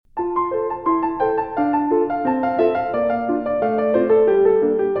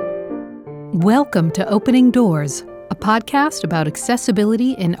Welcome to Opening Doors, a podcast about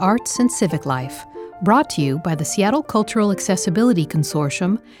accessibility in arts and civic life, brought to you by the Seattle Cultural Accessibility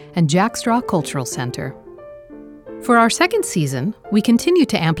Consortium and Jack Straw Cultural Center. For our second season, we continue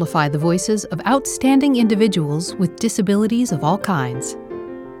to amplify the voices of outstanding individuals with disabilities of all kinds.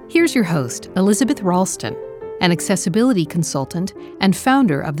 Here's your host, Elizabeth Ralston, an accessibility consultant and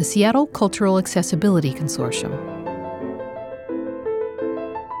founder of the Seattle Cultural Accessibility Consortium.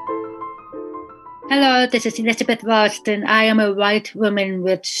 Hello, this is Elizabeth Ralston. I am a white woman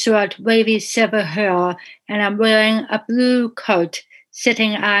with short, wavy silver hair, and I'm wearing a blue coat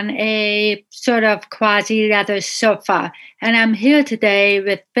sitting on a sort of quasi-leather sofa. And I'm here today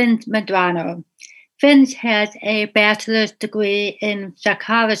with Vince Medrano. Vince has a bachelor's degree in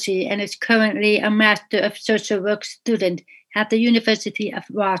psychology and is currently a Master of Social Work student at the University of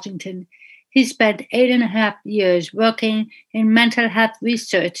Washington. He spent 8.5 years working in mental health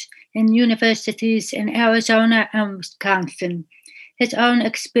research in universities in Arizona and Wisconsin. His own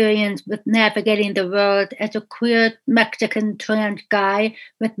experience with navigating the world as a queer Mexican trans guy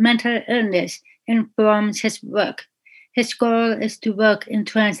with mental illness informs his work. His goal is to work in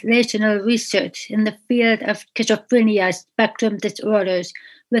translational research in the field of schizophrenia spectrum disorders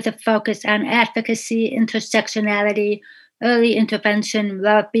with a focus on advocacy, intersectionality, early intervention,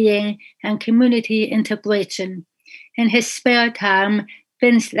 well-being, and community integration. In his spare time,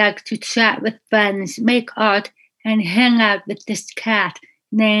 Vince likes to chat with friends, make art, and hang out with this cat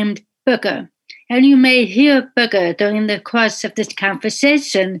named Booger. And you may hear Booger during the course of this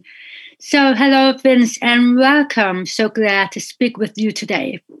conversation. So hello, Vince, and welcome. So glad to speak with you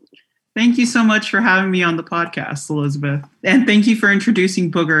today. Thank you so much for having me on the podcast, Elizabeth. And thank you for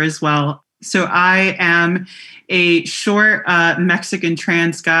introducing Booger as well. So I am a short Mexican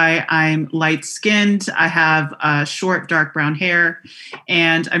trans guy. I'm light-skinned. I have short, dark brown hair.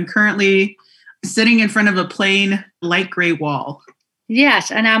 And I'm currently sitting in front of a plain light gray wall.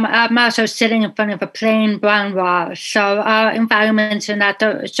 Yes, and I'm also sitting in front of a plain brown wall. So our environments are not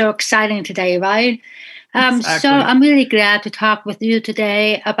so exciting today, right? Exactly. So I'm really glad to talk with you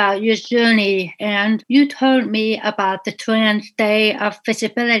today about your journey. And you told me about the Trans Day of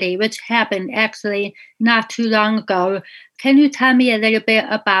Visibility, which happened actually not too long ago. Can you tell me a little bit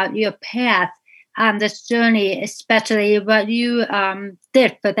about your path on this journey, especially what you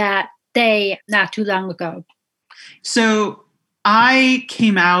did for that day not too long ago? So I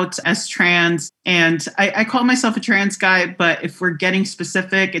came out as trans, and I call myself a trans guy, but if we're getting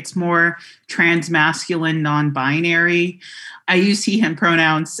specific, it's more trans masculine, non-binary. I use he, him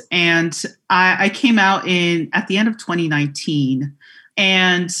pronouns, and I came out at the end of 2019.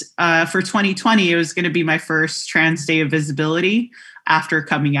 And for 2020, it was going to be my first Trans Day of Visibility after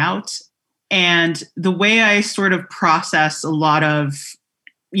coming out. And the way I sort of process a lot of,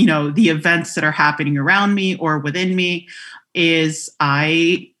 the events that are happening around me or within me is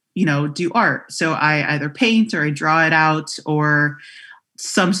I, do art. So I either paint or I draw it out or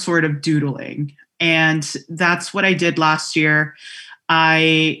some sort of doodling. And that's what I did last year.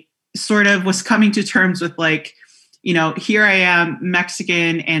 I sort of was coming to terms with here I am,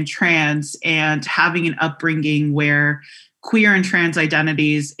 Mexican and trans, and having an upbringing where queer and trans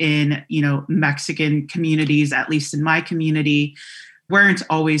identities in, Mexican communities, at least in my community, weren't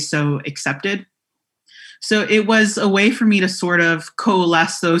always so accepted. So it was a way for me to sort of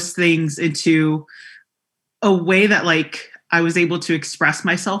coalesce those things into a way that I was able to express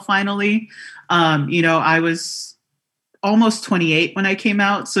myself finally. I was almost 28 when I came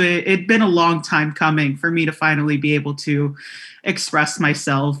out. So it'd been a long time coming for me to finally be able to express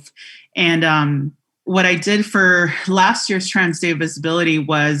myself. And what I did for last year's Trans Day of Visibility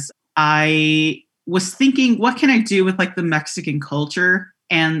was I was thinking, what can I do with the Mexican culture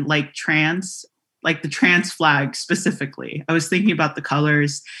and trans, the trans flag specifically. I was thinking about the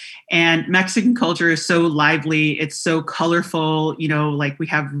colors, and Mexican culture is so lively. It's so colorful, we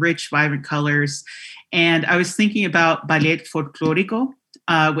have rich, vibrant colors. And I was thinking about ballet folclórico,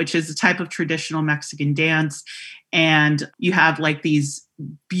 which is a type of traditional Mexican dance. And you have these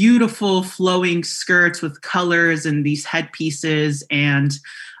beautiful flowing skirts with colors and these headpieces and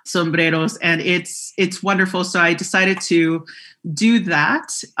sombreros, and it's wonderful. So I decided to do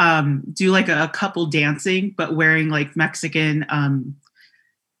that, do a couple dancing, but wearing Mexican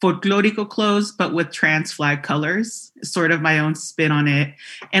folklorico clothes, but with trans flag colors, sort of my own spin on it.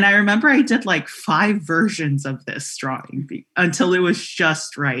 And I remember I did 5 versions of this drawing until it was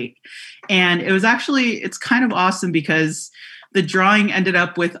just right. And it's kind of awesome because the drawing ended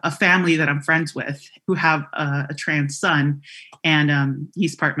up with a family that I'm friends with who have a trans son, and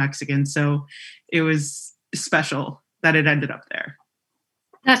he's part Mexican. So it was special that it ended up there.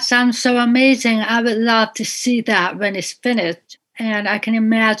 That sounds so amazing. I would love to see that when it's finished. And I can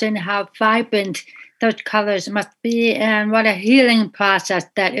imagine how vibrant those colors must be and what a healing process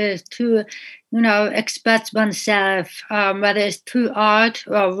that is to, express oneself, whether it's through art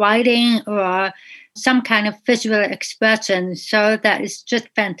or writing or some kind of visual expression. So that is just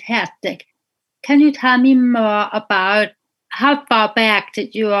fantastic. Can you tell me more about how far back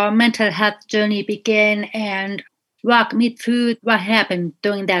did your mental health journey begin and walk me through what happened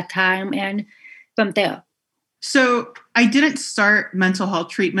during that time and from there? So I didn't start mental health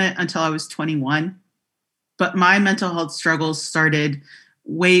treatment until I was 21, but my mental health struggles started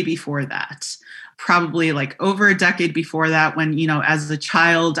way before that. Probably like over a decade before that, when, as a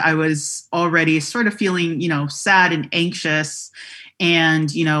child, I was already sort of feeling, sad and anxious.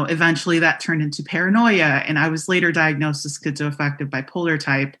 And, eventually that turned into paranoia. And I was later diagnosed as schizoaffective bipolar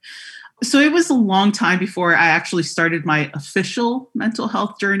type. So it was a long time before I actually started my official mental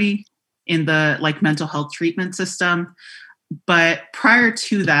health journey in the mental health treatment system. But prior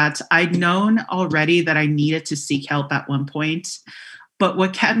to that, I'd known already that I needed to seek help at one point. But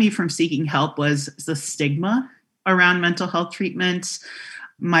what kept me from seeking help was the stigma around mental health treatment,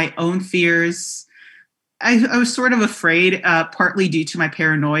 my own fears. I was sort of afraid, partly due to my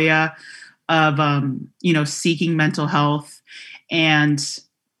paranoia of, seeking mental health. And,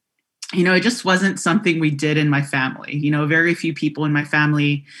 it just wasn't something we did in my family. Very few people in my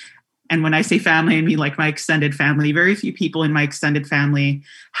family, and when I say family, I mean like my extended family, very few people in my extended family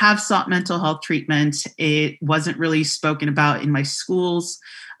have sought mental health treatment. It wasn't really spoken about in my schools,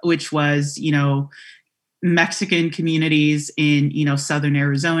 which was, Mexican communities in, Southern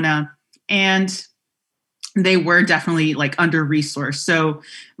Arizona. And they were definitely under-resourced. So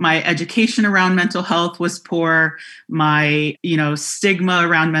my education around mental health was poor. My, stigma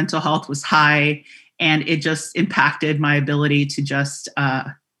around mental health was high. And it just impacted my ability to just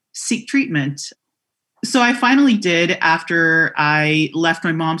seek treatment. So I finally did after I left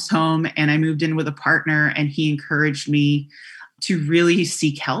my mom's home and I moved in with a partner, and he encouraged me to really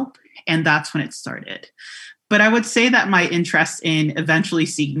seek help. And that's when it started. But I would say that my interest in eventually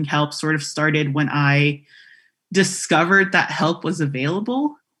seeking help sort of started when I discovered that help was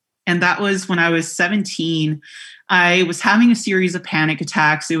available. And that was when I was 17. I was having a series of panic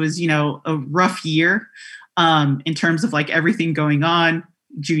attacks. It was, a rough year in terms of everything going on,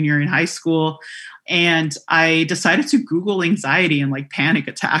 junior in high school. And I decided to Google anxiety and panic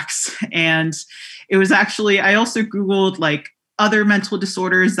attacks. And it was actually, I also Googled other mental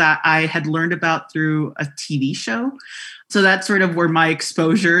disorders that I had learned about through a TV show. So that's sort of where my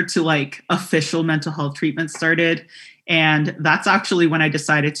exposure to official mental health treatment started. And that's actually when I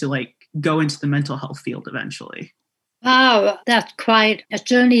decided to go into the mental health field eventually. Wow, that's quite a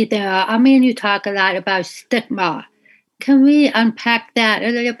journey there. I mean, you talk a lot about stigma. Can we unpack that a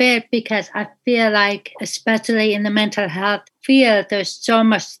little bit? Because I feel like, especially in the mental health field, there's so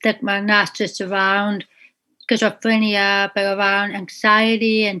much stigma, not just around schizophrenia, but around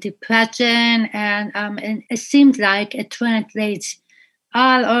anxiety and depression. And it seems like it translates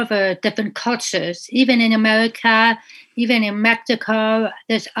all over different cultures. Even in America, even in Mexico,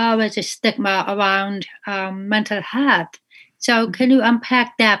 there's always a stigma around mental health. So can you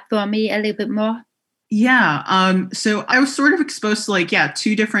unpack that for me a little bit more? Yeah. So I was sort of exposed to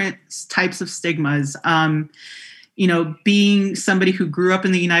two different types of stigmas. Being somebody who grew up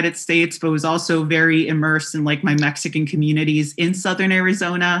in the United States, but was also very immersed in my Mexican communities in Southern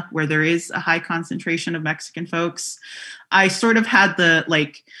Arizona, where there is a high concentration of Mexican folks. I sort of had the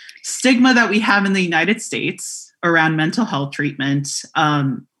stigma that we have in the United States around mental health treatment.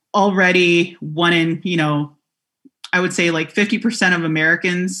 Already one in, I would say 50% of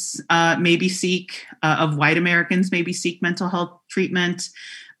Americans maybe seek, of white Americans maybe seek mental health treatment.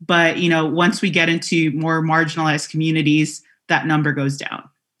 But, once we get into more marginalized communities, that number goes down.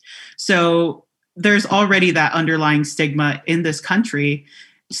 So there's already that underlying stigma in this country.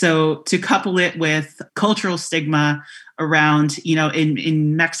 So to couple it with cultural stigma around,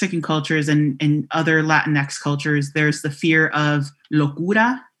 in Mexican cultures and in other Latinx cultures, there's the fear of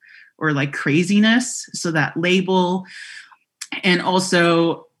locura, or craziness. So that label, and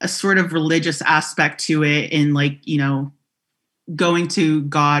also a sort of religious aspect to it in going to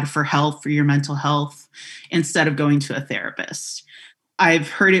God for help for your mental health instead of going to a therapist. I've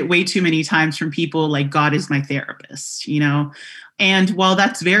heard it way too many times from people God is my therapist, and while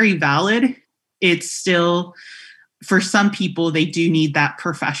that's very valid, it's still, for some people, they do need that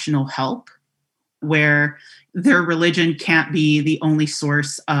professional help where their religion can't be the only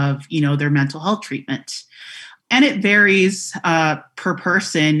source of, their mental health treatment. And it varies per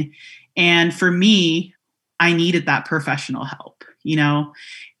person. And for me, I needed that professional help.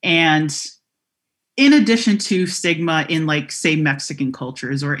 And in addition to stigma in like, say, Mexican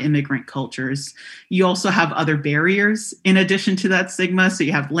cultures or immigrant cultures, you also have other barriers in addition to that stigma. So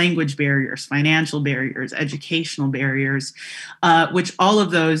you have language barriers, financial barriers, educational barriers, which all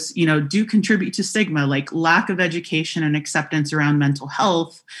of those, do contribute to stigma, like lack of education and acceptance around mental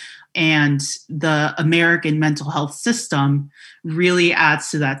health. And the American mental health system really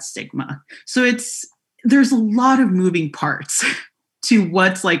adds to that stigma. So there's a lot of moving parts to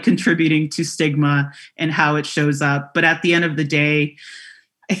what's like contributing to stigma and how it shows up. But at the end of the day,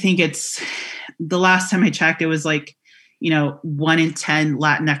 I think the last time I checked, it was like, 1 in 10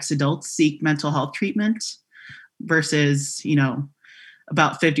 Latinx adults seek mental health treatment versus,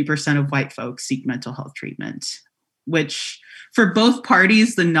 about 50% of white folks seek mental health treatment, which for both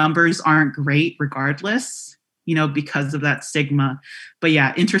parties, the numbers aren't great regardless, because of that stigma. But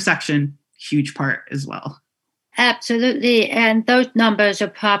yeah, intersection, huge part as well. Absolutely. And those numbers are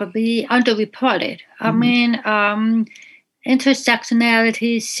probably underreported. I mean,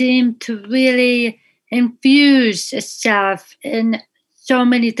 intersectionality seems to really infuse itself in so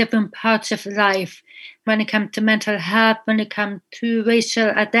many different parts of life. When it comes to mental health, when it comes to racial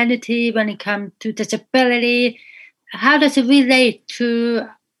identity, when it comes to disability, how does it relate to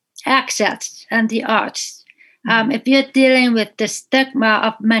access and the arts? If you're dealing with the stigma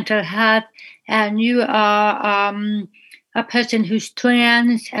of mental health, and you are a person who's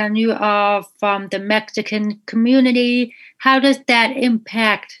trans and you are from the Mexican community, how does that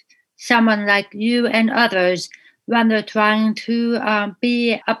impact someone like you and others when they're trying to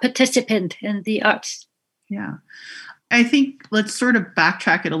be a participant in the arts? Yeah, I think let's sort of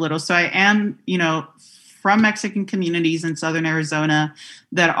backtrack it a little. So I am, from Mexican communities in Southern Arizona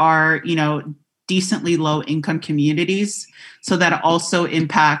that are, decently low income communities. So that also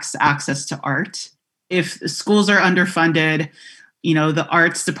impacts access to art. If schools are underfunded, the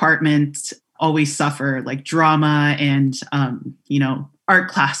arts department always suffer, like drama and, art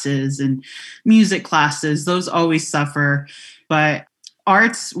classes and music classes, those always suffer. But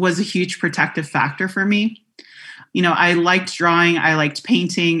arts was a huge protective factor for me. I liked drawing, I liked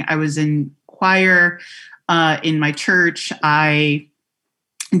painting, I was in choir in my church. I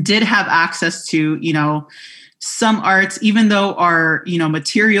did have access to, some arts, even though our,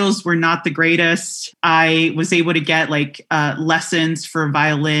 materials were not the greatest. I was able to get like lessons for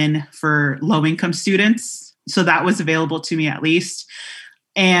violin for low income students. So that was available to me at least.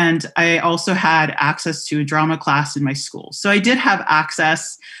 And I also had access to a drama class in my school. So I did have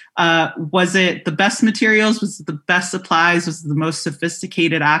access. Was it the best materials? Was it the best supplies? Was it the most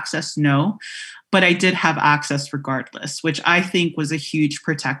sophisticated access? No. But I did have access regardless, which I think was a huge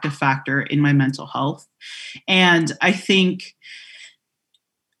protective factor in my mental health. And I think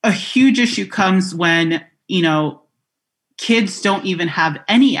a huge issue comes when, kids don't even have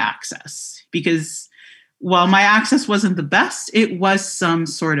any access, because while my access wasn't the best, it was some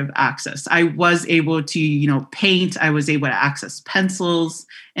sort of access. I was able to, paint. I was able to access pencils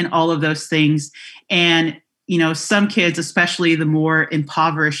and all of those things. And some kids, especially the more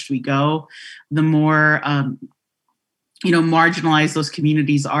impoverished we go, the more, marginalized those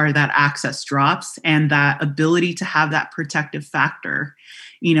communities are, that access drops, and that ability to have that protective factor,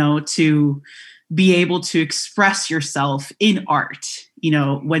 to be able to express yourself in art,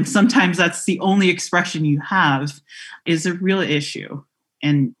 when sometimes that's the only expression you have, is a real issue.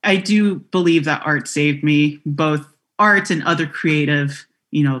 And I do believe that art saved me, both art and other creative,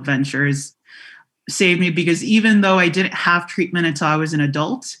 ventures saved me, because even though I didn't have treatment until I was an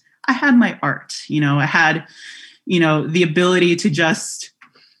adult, I had my art. I had, the ability to just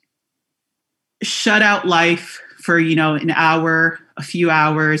shut out life for, an hour, a few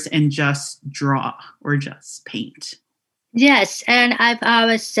hours, and just draw or just paint. Yes, and I've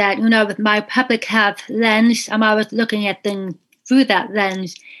always said, with my public health lens, I'm always looking at things through that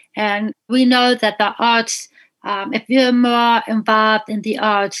lens. And we know that the arts, if you're more involved in the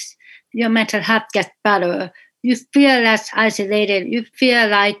arts, your mental health gets better. You feel less isolated. You feel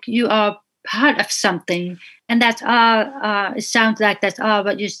like you are part of something. And that's all, it sounds like that's all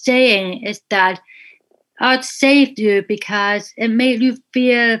what you're saying, is that art saved you because it made you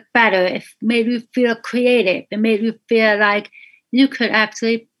feel better. It made you feel creative. It made you feel like you could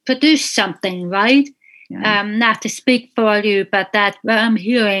actually produce something, right? Yeah. Not to speak for you, but that's what I'm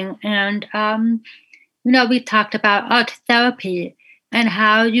hearing. And, we talked about art therapy and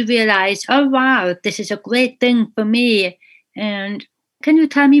how you realize, oh, wow, this is a great thing for me. And can you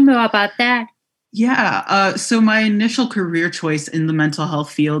tell me more about that? Yeah. So my initial career choice in the mental health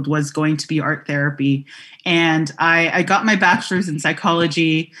field was going to be art therapy. And I got my bachelor's in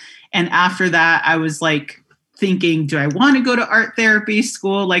psychology. And after that, I was like thinking, do I want to go to art therapy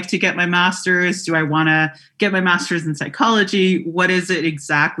school, like to get my master's? Do I want to get my master's in psychology? What is it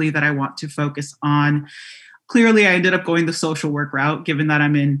exactly that I want to focus on? Clearly, I ended up going the social work route, given that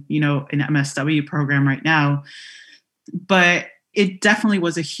I'm in, an MSW program right now. But it definitely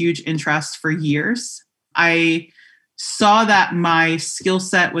was a huge interest for years. I saw that my skill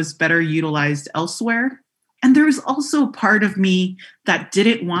set was better utilized elsewhere. And there was also a part of me that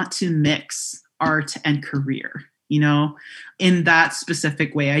didn't want to mix art and career, in that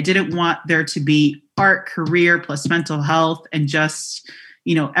specific way. I didn't want there to be art, career plus mental health and just,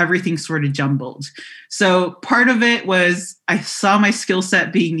 everything sort of jumbled. So part of it was I saw my skill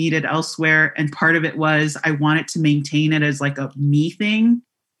set being needed elsewhere. And part of it was I wanted to maintain it as like a me thing.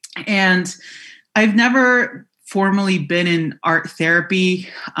 And I've never formally been in art therapy.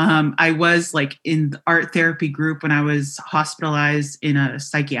 I was like in the art therapy group when I was hospitalized in a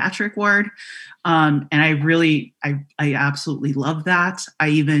psychiatric ward. And I absolutely love that. I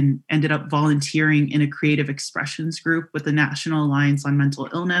even ended up volunteering in a creative expressions group with the National Alliance on Mental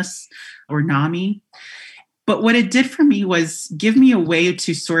Illness, or NAMI. But what it did for me was give me a way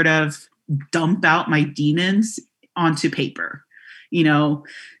to sort of dump out my demons onto paper,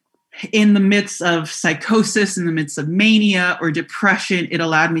 in the midst of psychosis, in the midst of mania or depression. It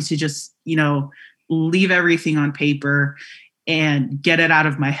allowed me to just, leave everything on paper and get it out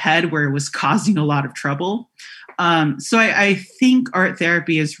of my head where it was causing a lot of trouble. So I think art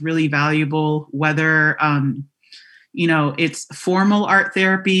therapy is really valuable, whether, it's formal art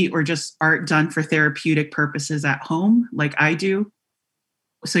therapy or just art done for therapeutic purposes at home, like I do.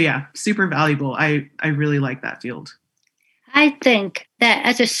 So yeah, super valuable. I really like that field. I think that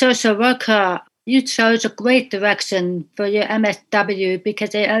as a social worker, you chose a great direction for your MSW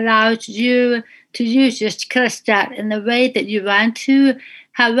because it allows you to use your skill set in the way that you want to.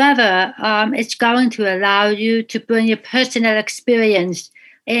 However, it's going to allow you to bring your personal experience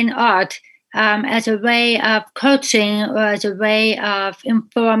in art as a way of coaching or as a way of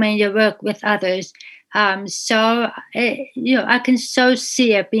informing your work with others. I can so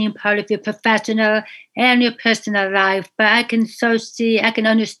see it being part of your professional and your personal life, but I can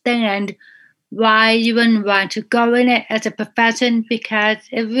understand why you wouldn't want to go in it as a profession, because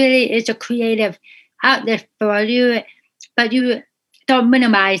it really is a creative outlet for you, but you don't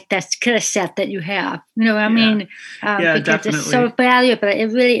minimize that skill set that you have. You know what I mean? Because definitely. It's so valuable. It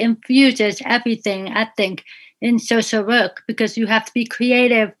really infuses everything, I think, in social work, because you have to be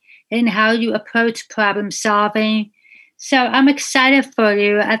creative in how you approach problem solving. So I'm excited for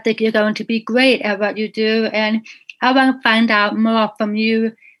you. I think you're going to be great at what you do. And I want to find out more from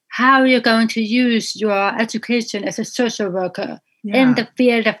you how you're going to use your education as a social worker in the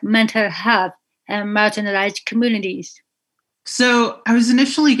field of mental health and marginalized communities. So I was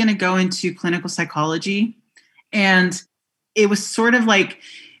initially going to go into clinical psychology, and it was sort of like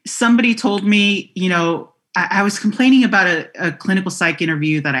somebody told me, I was complaining about a clinical psych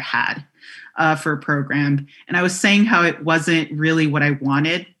interview that I had for a program. And I was saying how it wasn't really what I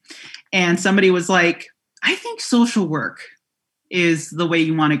wanted. And somebody was like, I think social work is the way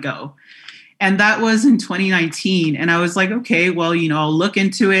you want to go. And that was in 2019. And I was like, okay, well, I'll look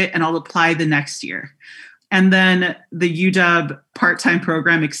into it and I'll apply the next year. And then the UW part-time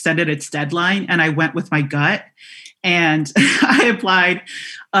program extended its deadline, and I went with my gut. And I applied.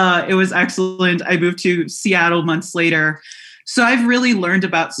 It was excellent. I moved to Seattle months later. So I've really learned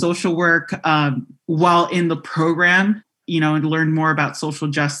about social work while in the program, and learned more about social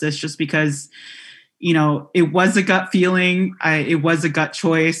justice just because, it was a gut feeling. It was a gut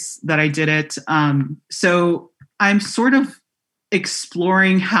choice that I did it. So I'm sort of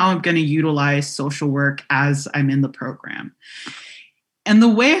exploring how I'm going to utilize social work as I'm in the program. And the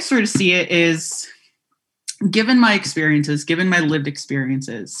way I sort of see it is, given my experiences, given my lived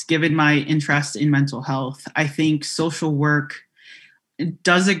experiences, given my interest in mental health, I think social work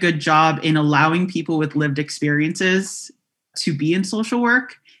does a good job in allowing people with lived experiences to be in social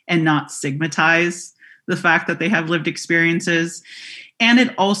work and not stigmatize the fact that they have lived experiences. And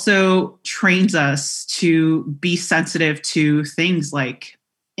it also trains us to be sensitive to things like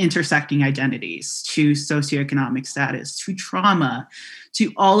intersecting identities, to socioeconomic status, to trauma,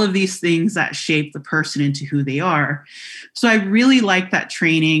 to all of these things that shape the person into who they are. So I really like that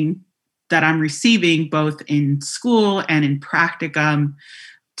training that I'm receiving both in school and in practicum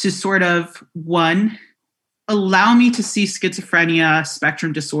to sort of, one, allow me to see schizophrenia,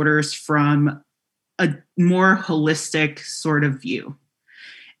 spectrum disorders from a more holistic sort of view.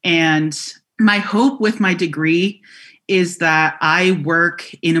 And my hope with my degree is that I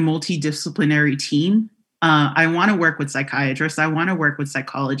work in a multidisciplinary team I want to work with psychiatrists. I want to work with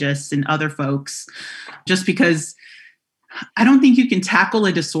psychologists and other folks, just because I don't think you can tackle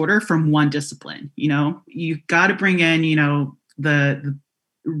a disorder from one discipline. You've got to bring in, the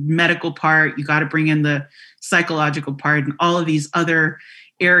medical part, you got to bring in the psychological part and all of these other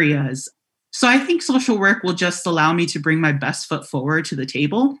areas. So I think social work will just allow me to bring my best foot forward to the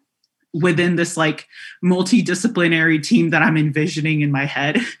table within this like multidisciplinary team that I'm envisioning in my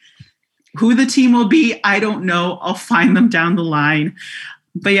head. Who the team will be, I don't know. I'll find them down the line.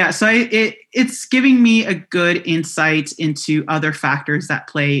 But yeah, so it's giving me a good insight into other factors that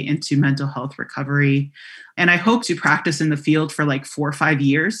play into mental health recovery. And I hope to practice in the field for like 4 or 5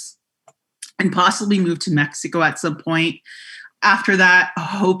 years and possibly move to Mexico at some point. After that,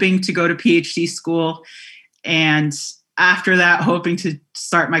 hoping to go to PhD school. And after that, hoping to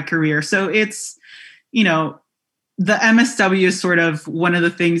start my career. So it's, the MSW is sort of one of the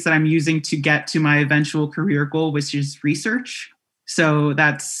things that I'm using to get to my eventual career goal, which is research. So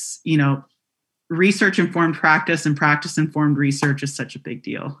that's, research-informed practice, and practice-informed research is such a big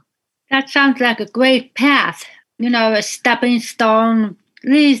deal. That sounds like a great path. A stepping stone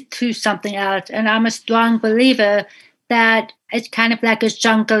leads to something else. And I'm a strong believer that it's kind of like a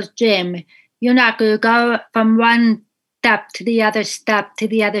jungle gym. You're not going to go from one step to the other step to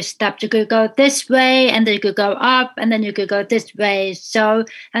the other step. You could go this way, and then you could go up, and then you could go this way. So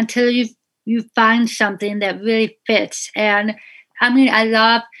until you find something that really fits. And I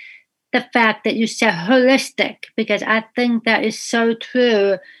love the fact that you said holistic, because I think that is so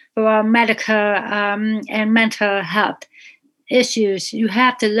true for our medical and mental health issues. You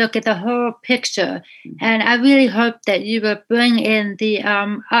have to look at the whole picture. And I really hope that you will bring in the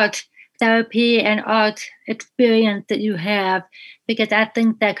art therapy and art experience that you have, because I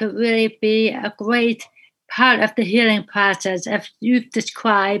think that could really be a great part of the healing process, as you've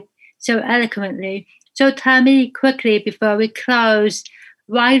described so eloquently. So tell me quickly before we close,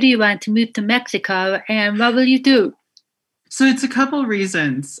 why do you want to move to Mexico, and what will you do? So it's a couple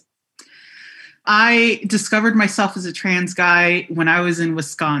reasons. I discovered myself as a trans guy when I was in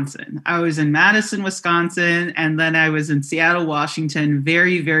Wisconsin. I was in Madison, Wisconsin, and then I was in Seattle, Washington,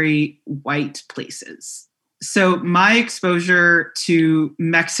 very, very white places. So my exposure to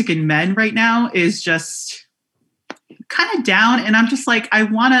Mexican men right now is just kind of down. And I'm just like, I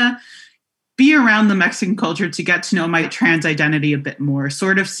want to be around the Mexican culture to get to know my trans identity a bit more,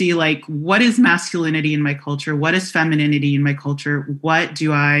 sort of see like, what is masculinity in my culture? What is femininity in my culture? What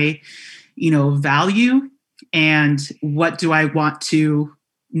do I value, and what do I want to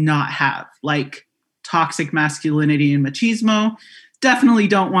not have? Like toxic masculinity and machismo, definitely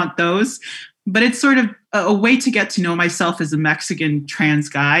don't want those. But it's sort of a way to get to know myself as a Mexican trans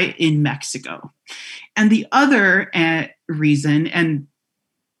guy in Mexico. And the other reason, and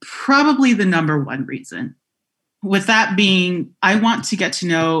probably the number one reason, with that being, I want to get to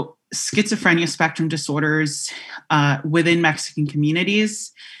know schizophrenia spectrum disorders within Mexican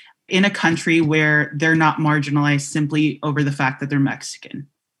communities in a country where they're not marginalized simply over the fact that they're Mexican.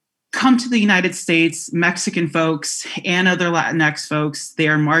 Come to the United States, Mexican folks and other Latinx folks, they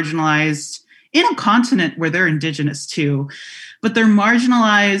are marginalized in a continent where they're indigenous too, but they're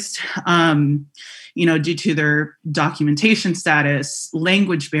marginalized, due to their documentation status,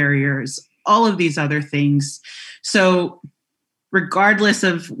 language barriers, all of these other things. So regardless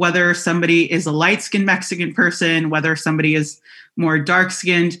of whether somebody is a light-skinned Mexican person, whether somebody is more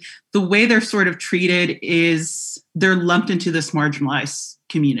dark-skinned, the way they're sort of treated is they're lumped into this marginalized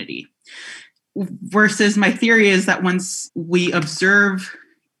community. Versus my theory is that once we observe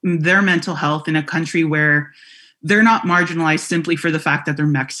their mental health in a country where they're not marginalized simply for the fact that they're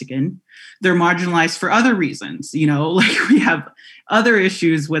Mexican, they're marginalized for other reasons, like we have other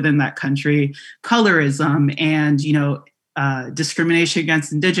issues within that country, colorism and, discrimination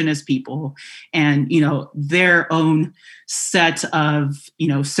against indigenous people and, their own set of,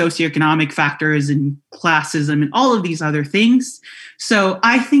 socioeconomic factors and classism and all of these other things. So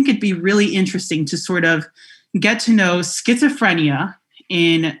I think it'd be really interesting to sort of get to know schizophrenia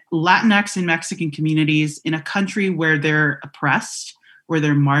in Latinx and Mexican communities in a country where they're oppressed, where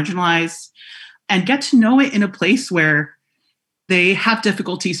they're marginalized, and get to know it in a place where they have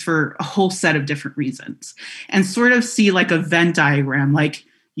difficulties for a whole set of different reasons, and sort of see like a Venn diagram, like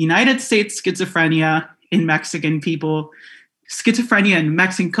United States schizophrenia in Mexican people, schizophrenia in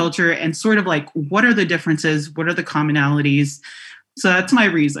Mexican culture, and sort of like, what are the differences? What are the commonalities? So that's my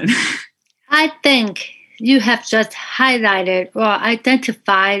reason. I think you have just highlighted or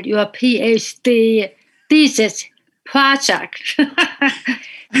identified your PhD thesis project.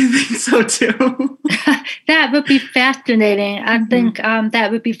 I think so too. That would be fascinating. I think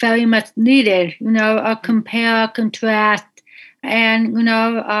that would be very much needed, a compare, contrast, and,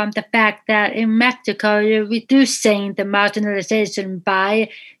 the fact that in Mexico, you're reducing the marginalization by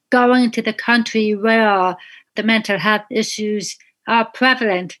going to the country where the mental health issues are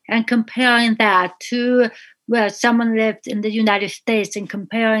prevalent and comparing that to where someone lives in the United States and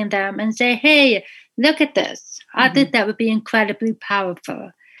comparing them and say, hey, look at this. I think that would be incredibly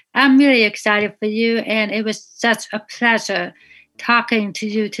powerful. I'm really excited for you, and it was such a pleasure talking to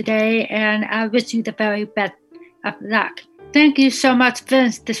you today, and I wish you the very best of luck. Thank you so much,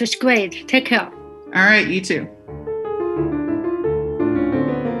 Vince. This was great. Take care. All right, you too.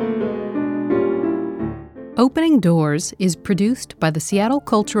 Opening Doors is produced by the Seattle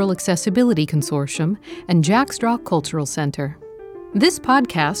Cultural Accessibility Consortium and Jack Straw Cultural Center. This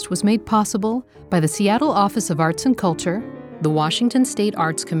podcast was made possible by the Seattle Office of Arts and Culture, the Washington State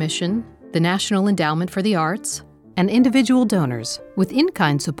Arts Commission, the National Endowment for the Arts, and individual donors, with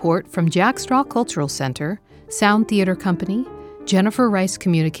in-kind support from Jack Straw Cultural Center, Sound Theater Company, Jennifer Rice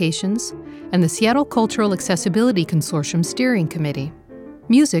Communications, and the Seattle Cultural Accessibility Consortium Steering Committee.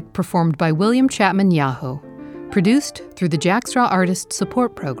 Music performed by William Chapman Yaho, produced through the Jack Straw Artist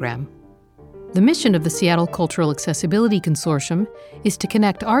Support Program. The mission of the Seattle Cultural Accessibility Consortium is to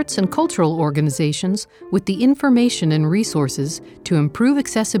connect arts and cultural organizations with the information and resources to improve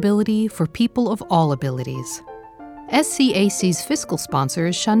accessibility for people of all abilities. SCAC's fiscal sponsor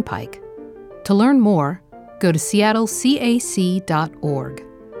is Shunpike. To learn more, go to seattlecac.org.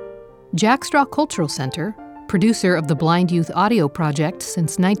 Jack Straw Cultural Center, producer of the Blind Youth Audio Project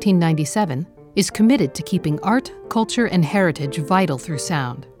since 1997, is committed to keeping art, culture, and heritage vital through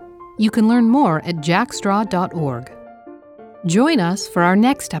sound. You can learn more at jackstraw.org. Join us for our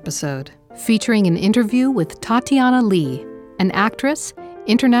next episode, featuring an interview with Tatiana Lee, an actress,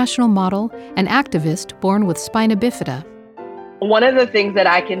 international model, and activist born with spina bifida. One of the things that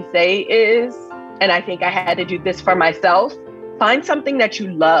I can say is, and I think I had to do this for myself, find something that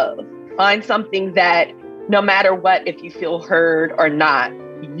you love. Find something that no matter what, if you feel heard or not,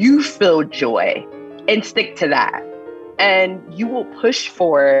 you feel joy, and stick to that. And you will push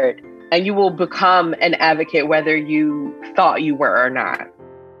forward, and you will become an advocate whether you thought you were or not.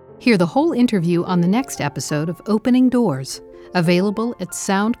 Hear the whole interview on the next episode of Opening Doors, available at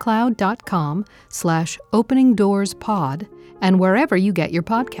soundcloud.com/openingdoorspod and wherever you get your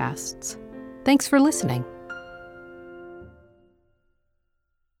podcasts. Thanks for listening.